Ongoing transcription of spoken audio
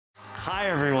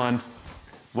Hi, everyone.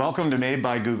 Welcome to Made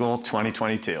by Google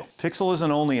 2022. Pixel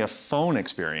isn't only a phone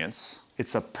experience,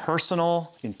 it's a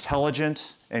personal,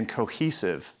 intelligent, and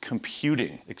cohesive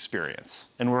computing experience.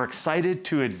 And we're excited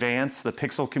to advance the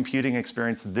Pixel computing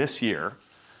experience this year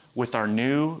with our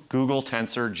new Google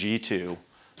Tensor G2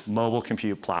 mobile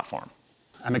compute platform.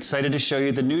 I'm excited to show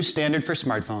you the new standard for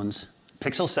smartphones,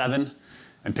 Pixel 7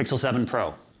 and Pixel 7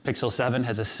 Pro. Pixel 7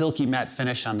 has a silky matte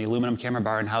finish on the aluminum camera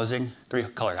bar and housing, 3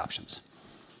 color options.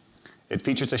 It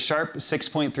features a sharp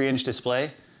 6.3-inch display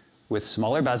with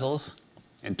smaller bezels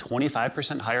and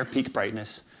 25% higher peak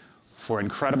brightness for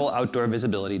incredible outdoor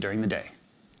visibility during the day.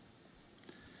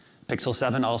 Pixel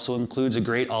 7 also includes a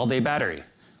great all-day battery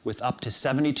with up to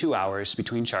 72 hours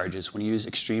between charges when you use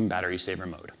extreme battery saver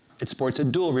mode. It sports a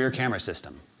dual rear camera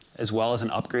system, as well as an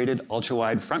upgraded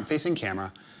ultra-wide front-facing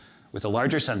camera with a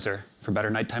larger sensor for better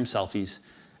nighttime selfies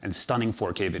and stunning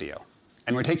 4K video.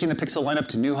 And we're taking the Pixel lineup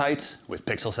to new heights with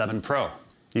Pixel 7 Pro.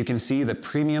 You can see the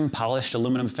premium polished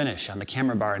aluminum finish on the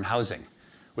camera bar and housing,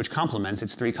 which complements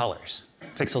its 3 colors.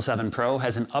 Pixel 7 Pro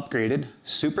has an upgraded,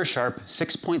 super sharp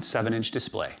 6.7-inch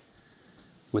display.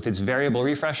 With its variable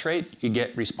refresh rate, you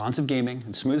get responsive gaming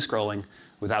and smooth scrolling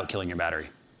without killing your battery.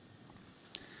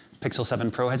 Pixel 7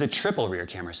 Pro has a triple rear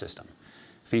camera system,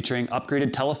 featuring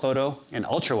upgraded telephoto and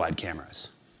ultra-wide cameras.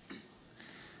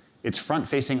 Its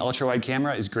front-facing ultra-wide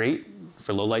camera is great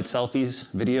for low-light selfies,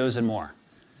 videos, and more.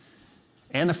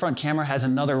 And the front camera has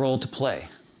another role to play.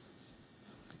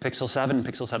 Pixel 7 and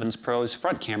Pixel 7 Pro's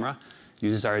front camera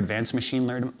uses our advanced machine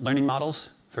learning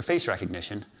models for face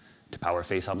recognition to power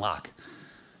face unlock.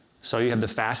 So you have the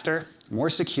faster, more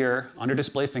secure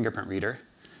under-display fingerprint reader,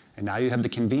 and now you have the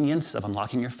convenience of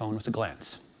unlocking your phone with a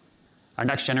glance. Our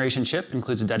next generation chip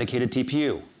includes a dedicated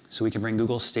TPU, so we can bring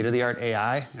Google's state-of-the-art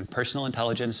AI and personal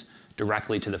intelligence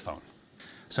directly to the phone.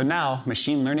 So now,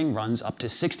 machine learning runs up to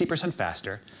 60%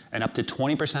 faster and up to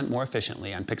 20% more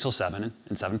efficiently on Pixel 7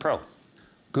 and 7 Pro.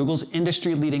 Google's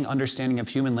industry-leading understanding of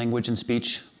human language and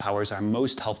speech powers our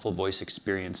most helpful voice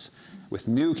experience with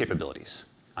new capabilities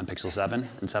on Pixel 7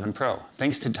 and 7 Pro,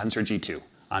 thanks to Tensor G2.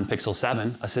 On Pixel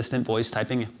 7, assistant voice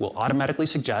typing will automatically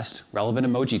suggest relevant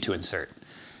emoji to insert,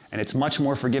 and it's much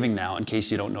more forgiving now in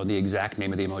case you don't know the exact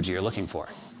name of the emoji you're looking for.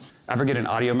 Ever get an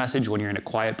audio message when you're in a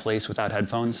quiet place without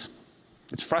headphones?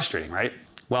 It's frustrating, right?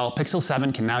 Well, Pixel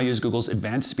 7 can now use Google's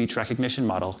advanced speech recognition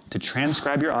model to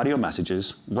transcribe your audio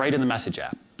messages right in the Message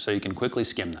app, so you can quickly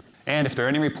skim them. And if there are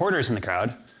any reporters in the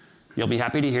crowd, you'll be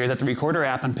happy to hear that the Recorder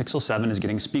app on Pixel 7 is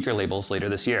getting speaker labels later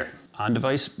this year.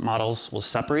 On-device models will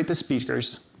separate the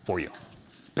speakers for you.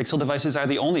 Pixel devices are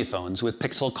the only phones with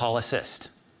Pixel Call Assist,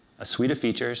 a suite of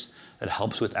features that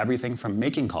helps with everything from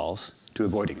making calls to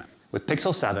avoiding them. With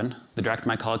Pixel 7, the Direct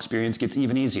My Call experience gets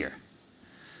even easier.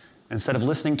 Instead of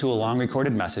listening to a long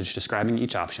recorded message describing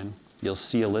each option, you'll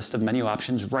see a list of menu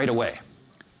options right away.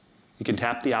 You can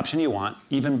tap the option you want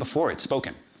even before it's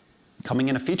spoken. Coming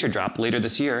in a feature drop later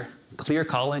this year, clear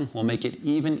calling will make it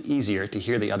even easier to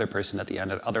hear the other person at the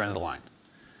other end of the line.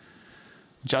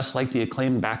 Just like the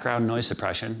acclaimed background noise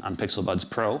suppression on Pixel Buds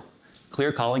Pro,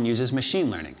 clear calling uses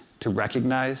machine learning to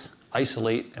recognize,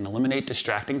 isolate, and eliminate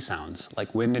distracting sounds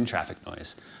like wind and traffic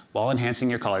noise while enhancing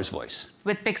your caller's voice.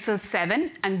 With Pixel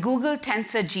 7 and Google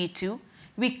Tensor G2,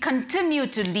 we continue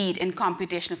to lead in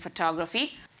computational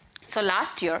photography. So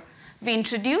last year, we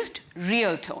introduced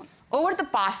Real Tone. Over the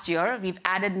past year, we've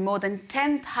added more than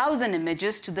 10,000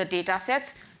 images to the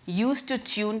datasets used to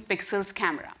tune Pixel's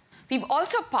camera. We've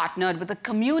also partnered with a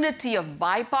community of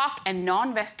BIPOC and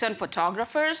non-Western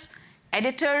photographers,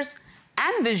 editors,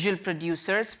 and visual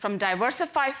producers from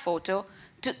Diversify Photo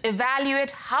to evaluate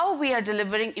how we are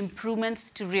delivering improvements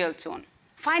to Real Tone.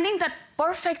 Finding that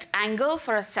perfect angle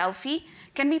for a selfie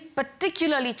can be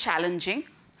particularly challenging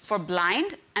for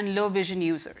blind and low vision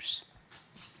users.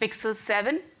 Pixel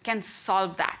 7 can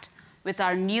solve that with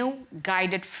our new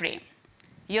guided frame.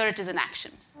 Here it is in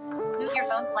action. Move your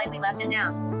phone slightly left and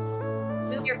down.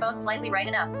 Move your phone slightly right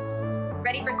and up.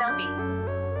 Ready for selfie.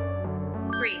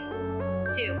 3,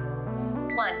 2,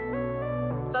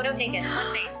 1. Photo taken.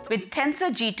 With Tensor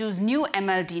G2's new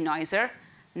ML denoiser,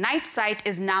 night sight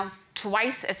is now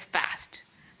twice as fast,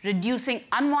 reducing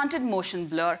unwanted motion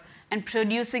blur and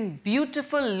producing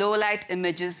beautiful low-light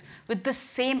images with the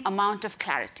same amount of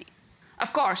clarity.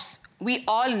 Of course, we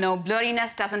all know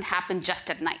blurriness doesn't happen just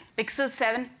at night. Pixel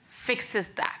 7 fixes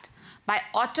that by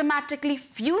automatically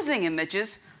fusing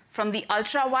images from the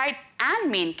ultra-wide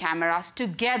and main cameras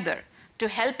together to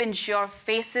help ensure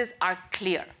faces are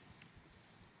clear.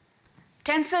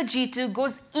 Tensor G2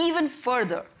 goes even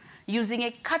further, using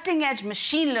a cutting-edge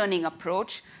machine learning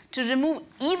approach to remove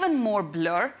even more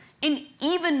blur in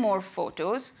even more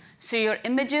photos, so your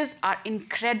images are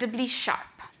incredibly sharp.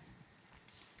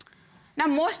 Now,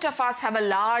 most of us have a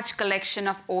large collection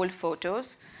of old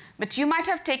photos, but you might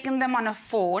have taken them on a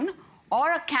phone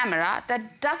or a camera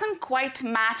that doesn't quite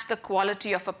match the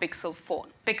quality of a Pixel phone.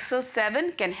 Pixel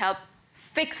 7 can help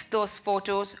fix those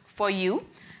photos for you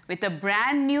with a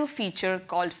brand new feature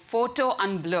called Photo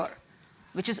Unblur,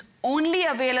 which is only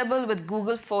available with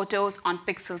Google Photos on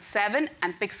Pixel 7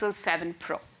 and Pixel 7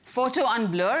 Pro. Photo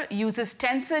Unblur uses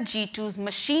Tensor G2's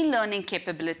machine learning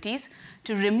capabilities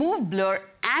to remove blur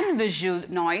and visual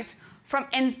noise from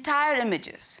entire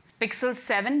images. Pixel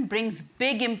 7 brings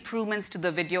big improvements to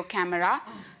the video camera.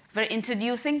 We're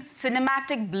introducing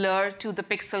cinematic blur to the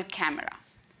Pixel camera.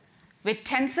 With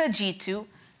Tensor G2,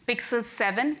 Pixel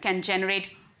 7 can generate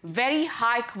very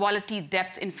high quality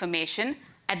depth information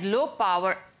at low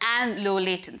power and low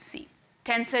latency.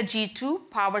 Tensor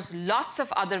G2 powers lots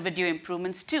of other video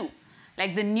improvements too,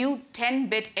 like the new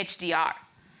 10-bit HDR.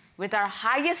 With our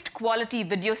highest quality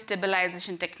video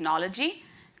stabilization technology,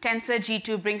 Tensor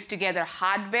G2 brings together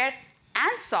hardware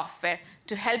and software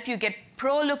to help you get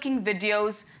pro-looking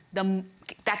videos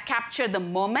that capture the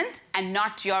moment and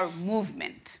not your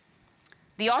movement.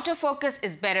 The autofocus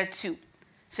is better too,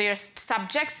 so your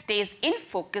subject stays in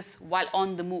focus while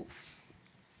on the move.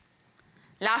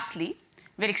 Lastly,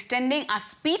 we're extending our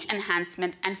speech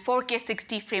enhancement and 4K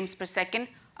 60 frames per second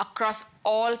across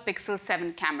all Pixel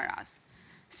 7 cameras,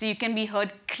 so you can be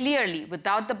heard clearly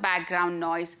without the background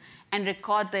noise and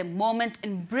record the moment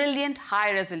in brilliant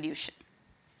high resolution.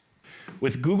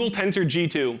 With Google Tensor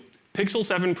G2, Pixel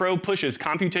 7 Pro pushes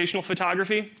computational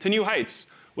photography to new heights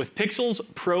with Pixel's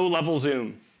Pro-level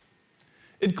zoom.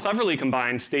 It cleverly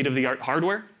combines state-of-the-art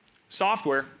hardware,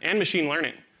 software, and machine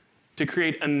learning to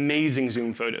create amazing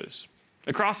zoom photos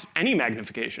across any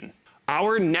magnification.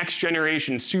 Our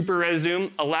next-generation Super Res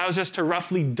zoom allows us to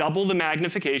roughly double the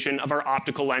magnification of our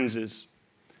optical lenses.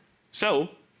 So,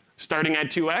 starting at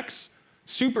 2x,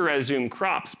 Super Res zoom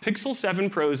crops Pixel 7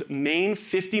 Pro's main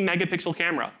 50-megapixel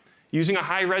camera using a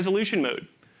high-resolution mode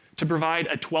to provide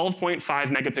a 12.5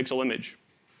 megapixel image.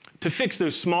 To fix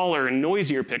those smaller and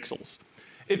noisier pixels,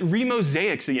 it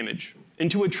remosaics the image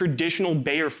into a traditional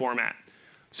Bayer format,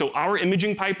 so our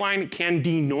imaging pipeline can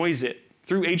denoise it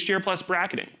through HDR plus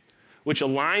bracketing, which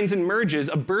aligns and merges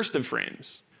a burst of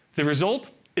frames. The result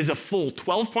is a full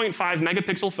 12.5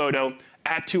 megapixel photo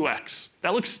at 2x.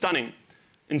 That looks stunning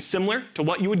and similar to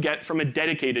what you would get from a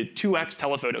dedicated 2x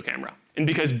telephoto camera. And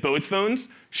because both phones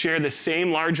share the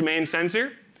same large main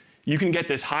sensor, you can get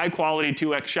this high quality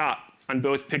 2x shot on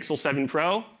both Pixel 7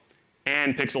 Pro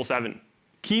and Pixel 7.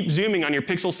 Keep zooming on your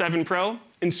Pixel 7 Pro,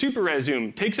 and Super Res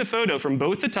Zoom takes a photo from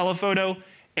both the telephoto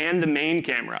and the main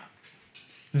camera.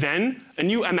 Then, a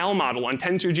new ML model on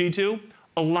Tensor G2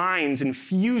 aligns and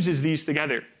fuses these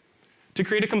together to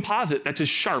create a composite that's as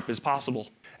sharp as possible.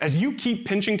 As you keep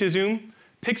pinching to zoom,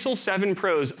 Pixel 7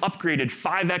 Pro's upgraded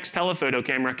 5x telephoto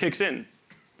camera kicks in.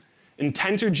 And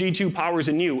Tensor G2 powers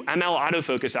a new ML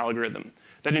autofocus algorithm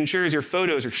that ensures your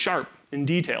photos are sharp and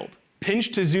detailed.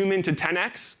 Pinch to zoom into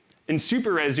 10x, and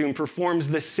Super Res Zoom performs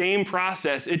the same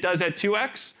process it does at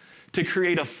 2x to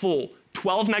create a full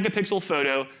 12 megapixel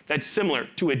photo that's similar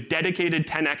to a dedicated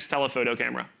 10x telephoto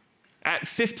camera. At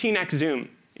 15x zoom,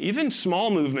 even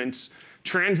small movements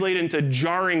translate into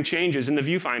jarring changes in the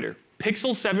viewfinder.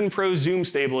 Pixel 7 Pro zoom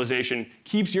stabilization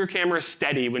keeps your camera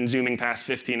steady when zooming past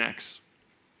 15x.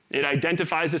 It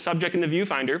identifies the subject in the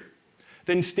viewfinder,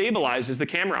 then stabilizes the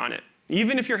camera on it,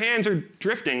 even if your hands are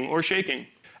drifting or shaking.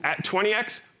 At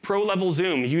 20x, Pro-level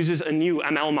zoom uses a new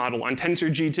ML model on Tensor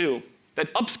G2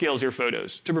 that upscales your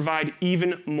photos to provide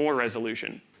even more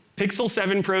resolution. Pixel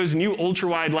 7 Pro's new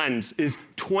ultra-wide lens is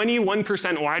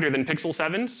 21% wider than Pixel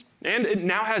 7's, and it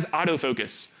now has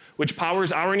autofocus, which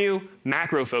powers our new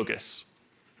macro focus.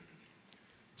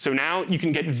 So now you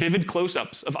can get vivid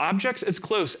close-ups of objects as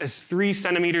close as 3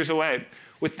 centimeters away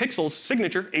with Pixel's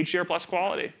signature HDR plus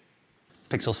quality.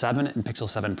 Pixel 7 and Pixel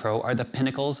 7 Pro are the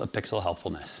pinnacles of pixel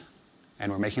helpfulness,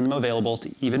 and we're making them available to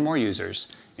even more users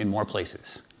in more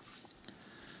places.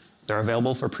 They're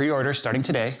available for pre-order starting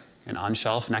today and on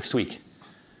shelf next week.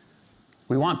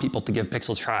 We want people to give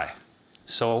Pixel a try.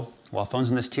 So while phones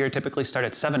in this tier typically start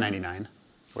at $799,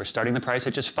 we're starting the price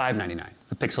at just $599.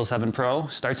 The Pixel 7 Pro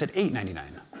starts at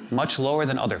 $899, much lower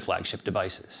than other flagship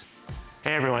devices.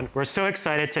 Hey everyone, we're so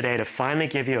excited today to finally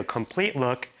give you a complete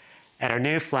look at our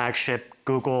new flagship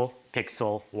Google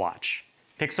Pixel Watch.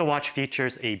 Pixel Watch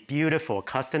features a beautiful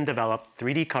custom-developed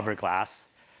 3D cover glass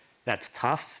that's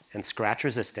tough and scratch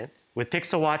resistant. With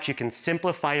Pixel Watch, you can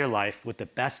simplify your life with the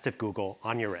best of Google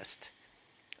on your wrist.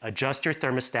 Adjust your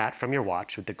thermostat from your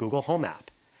watch with the Google Home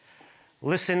app.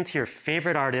 Listen to your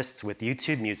favorite artists with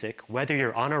YouTube Music, whether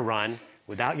you're on a run,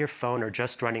 without your phone, or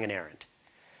just running an errand.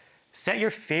 Set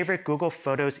your favorite Google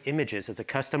Photos images as a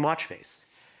custom watch face.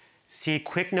 See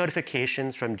quick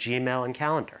notifications from Gmail and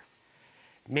Calendar.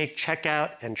 Make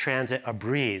checkout and transit a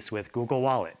breeze with Google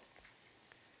Wallet.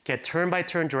 Get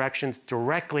turn-by-turn directions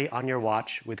directly on your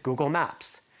watch with Google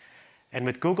Maps. And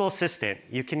with Google Assistant,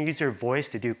 you can use your voice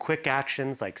to do quick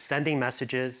actions like sending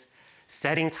messages,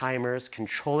 setting timers,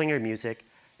 controlling your music,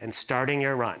 and starting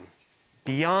your run.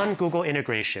 Beyond Google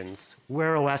integrations,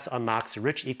 Wear OS unlocks a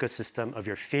rich ecosystem of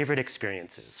your favorite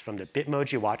experiences, from the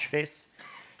Bitmoji watch face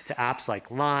to apps like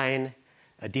Line,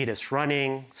 Adidas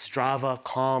Running, Strava,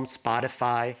 Calm,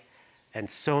 Spotify, and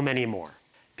so many more.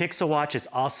 Pixel Watch is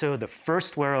also the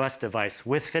first Wear OS device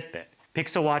with Fitbit.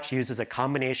 Pixel Watch uses a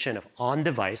combination of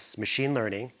on-device machine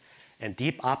learning and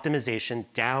deep optimization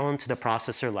down to the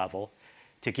processor level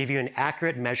to give you an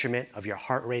accurate measurement of your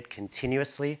heart rate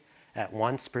continuously at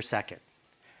once per second,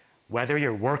 whether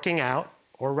you're working out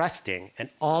or resting, and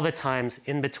all the times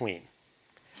in between,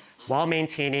 while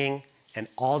maintaining an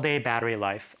all-day battery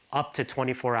life up to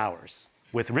 24 hours.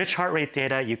 With rich heart rate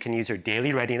data, you can use your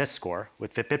daily readiness score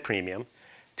with Fitbit Premium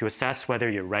to assess whether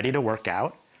you're ready to work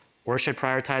out or should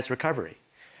prioritize recovery.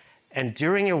 And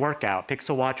during your workout,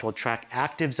 Pixel Watch will track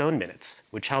active zone minutes,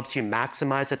 which helps you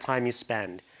maximize the time you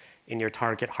spend in your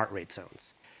target heart rate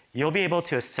zones. You'll be able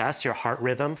to assess your heart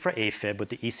rhythm for AFib with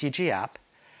the ECG app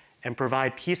and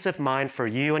provide peace of mind for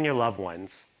you and your loved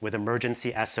ones with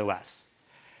emergency SOS.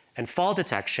 And fall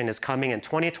detection is coming in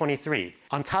 2023.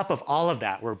 On top of all of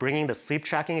that, we're bringing the sleep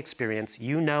tracking experience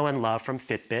you know and love from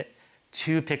Fitbit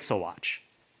to Pixel Watch.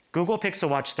 Google Pixel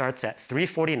Watch starts at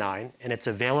 $349, and it's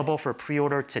available for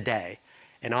pre-order today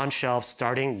and on shelves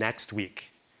starting next week.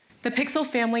 The Pixel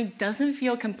family doesn't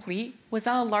feel complete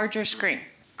without a larger screen,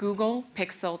 Google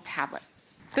Pixel Tablet.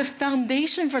 The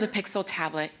foundation for the Pixel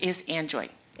Tablet is Android,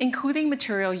 including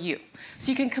Material U,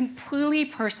 so you can completely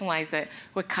personalize it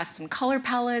with custom color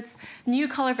palettes, new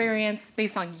color variants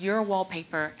based on your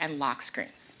wallpaper and lock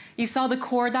screens. You saw the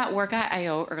core.work at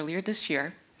I/O earlier this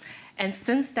year, and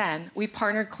since then, we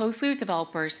partnered closely with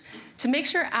developers to make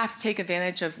sure apps take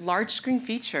advantage of large screen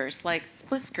features like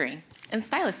split screen and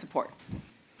stylus support.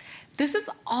 This is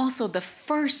also the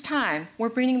first time we're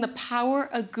bringing the power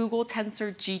of Google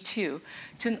Tensor G2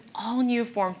 to an all-new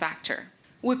form factor.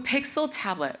 With Pixel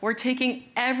Tablet, we're taking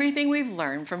everything we've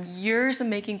learned from years of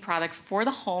making products for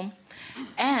the home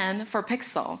and for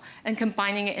Pixel and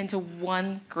combining it into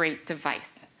one great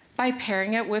device by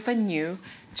pairing it with a new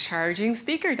charging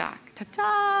speaker dock.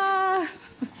 Ta-da!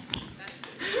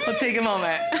 We'll take a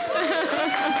moment.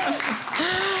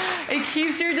 It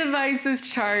keeps your devices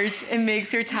charged and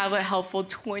makes your tablet helpful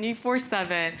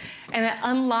 24/7, and it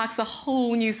unlocks a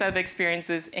whole new set of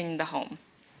experiences in the home.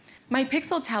 My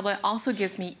Pixel tablet also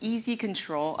gives me easy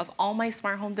control of all my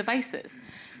smart home devices,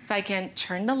 so I can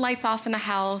turn the lights off in the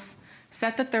house,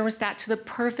 set the thermostat to the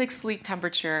perfect sleep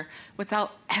temperature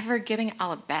without ever getting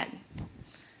out of bed.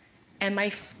 And my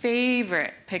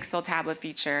favorite Pixel tablet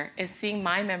feature is seeing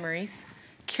my memories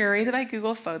curated by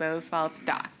Google Photos while it's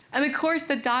docked. And of course,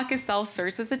 the dock itself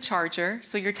serves as a charger,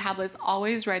 so your tablet is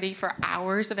always ready for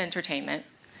hours of entertainment.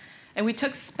 And we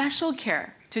took special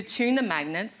care to tune the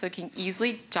magnets so it can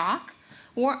easily dock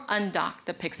or undock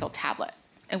the Pixel tablet.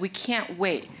 And we can't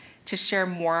wait to share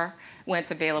more when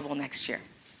it's available next year.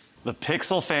 The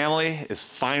Pixel family is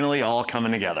finally all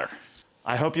coming together.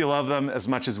 I hope you love them as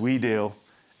much as we do,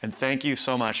 and thank you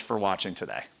so much for watching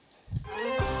today.